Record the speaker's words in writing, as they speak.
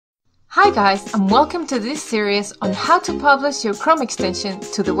Hi guys, and welcome to this series on how to publish your Chrome extension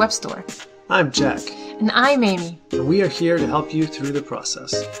to the web store. I'm Jack. And I'm Amy. And we are here to help you through the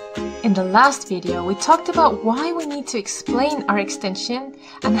process. In the last video, we talked about why we need to explain our extension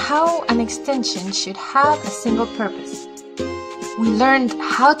and how an extension should have a single purpose. We learned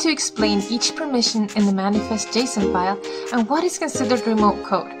how to explain each permission in the manifest JSON file and what is considered remote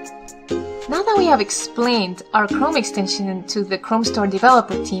code. Now that we have explained our Chrome extension to the Chrome Store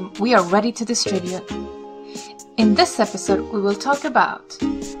developer team, we are ready to distribute. In this episode, we will talk about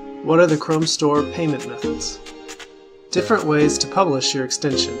what are the Chrome Store payment methods, different ways to publish your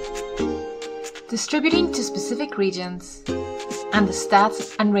extension, distributing to specific regions, and the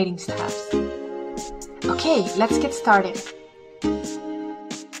stats and ratings tabs. Okay, let's get started.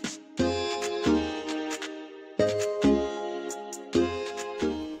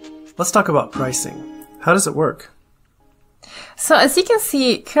 Let's talk about pricing. How does it work? So as you can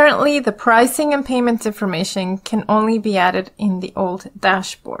see, currently the pricing and payment information can only be added in the old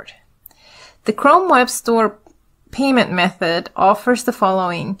dashboard. The Chrome Web Store payment method offers the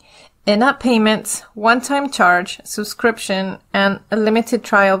following: in-app payments, one-time charge, subscription, and a limited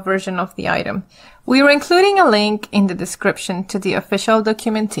trial version of the item. We are including a link in the description to the official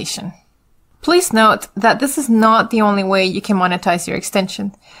documentation. Please note that this is not the only way you can monetize your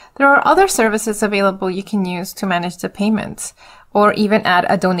extension. There are other services available you can use to manage the payments, or even add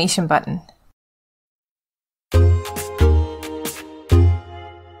a donation button.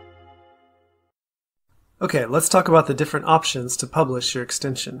 Okay, let's talk about the different options to publish your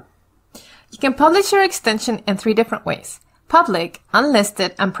extension. You can publish your extension in 3 different ways: public,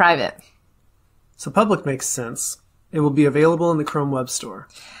 unlisted, and private. So public makes sense. It will be available in the Chrome Web Store.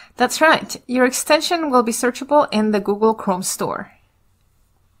 That's right. Your extension will be searchable in the Google Chrome Store.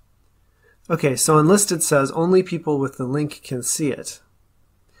 Okay, so Unlisted says only people with the link can see it.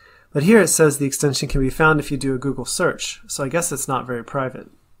 But here it says the extension can be found if you do a Google search, so I guess it's not very private.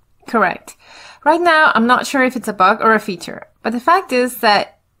 Correct. Right now, I'm not sure if it's a bug or a feature, but the fact is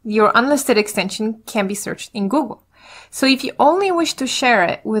that your Unlisted extension can be searched in Google. So if you only wish to share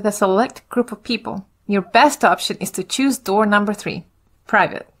it with a select group of people, your best option is to choose door number 3,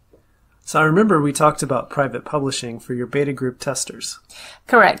 private. So I remember we talked about private publishing for your beta group testers.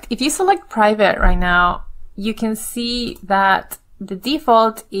 Correct. If you select private right now, you can see that the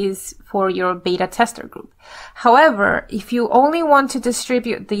default is for your beta tester group. However, if you only want to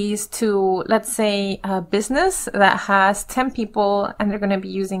distribute these to, let's say, a business that has 10 people and they're going to be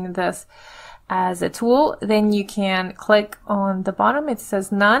using this as a tool, then you can click on the bottom. It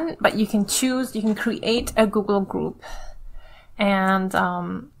says none, but you can choose, you can create a Google group and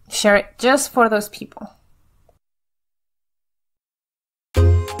share it just for those people.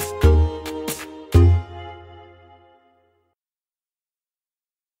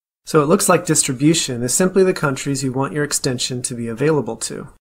 So it looks like distribution is simply the countries you want your extension to be available to.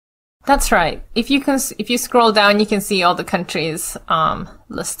 That's right. If you scroll down, you can see all the countries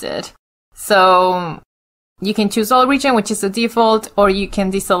listed. So you can choose all region, which is the default, or you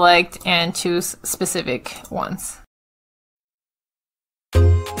can deselect and choose specific ones.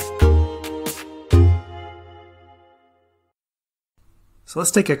 So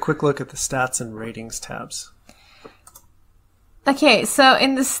let's take a quick look at the stats and ratings tabs. Okay, so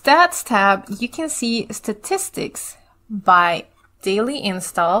in the stats tab, you can see statistics by daily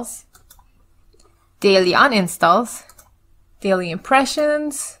installs, daily uninstalls, daily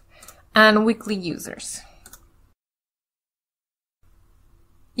impressions, and weekly users.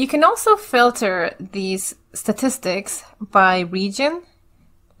 You can also filter these statistics by region,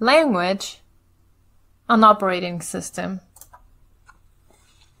 language, and operating system.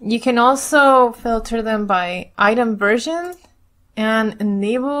 You can also filter them by item version and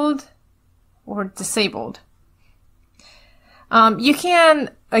enabled or disabled. You can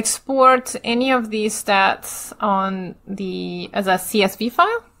export any of these stats on as a CSV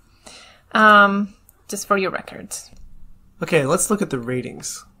file, just for your records. Okay, let's look at the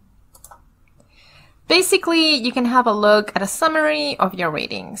ratings. Basically, you can have a look at a summary of your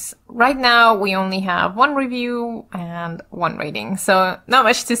ratings. Right now, we only have 1 review and 1 rating, so not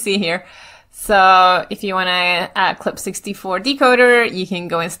much to see here. So if you want to add Clip64 decoder, you can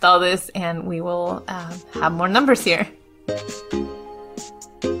go install this and we will have more numbers here.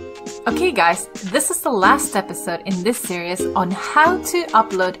 Okay guys, this is the last episode in this series on how to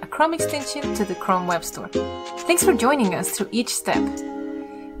upload a Chrome extension to the Chrome Web Store. Thanks for joining us through each step.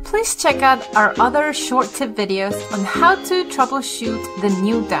 Please check out our other short tip videos on how to troubleshoot the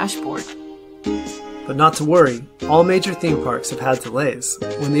new dashboard. But not to worry, all major theme parks have had delays.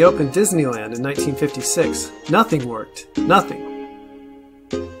 When they opened Disneyland in 1956, nothing worked. Nothing.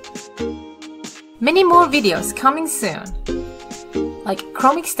 Many more videos coming soon, like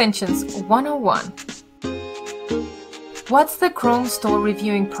Chrome Extensions 101. What's the Chrome store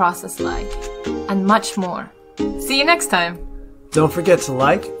reviewing process like? And much more. See you next time! Don't forget to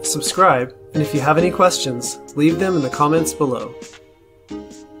like, subscribe, and if you have any questions, leave them in the comments below.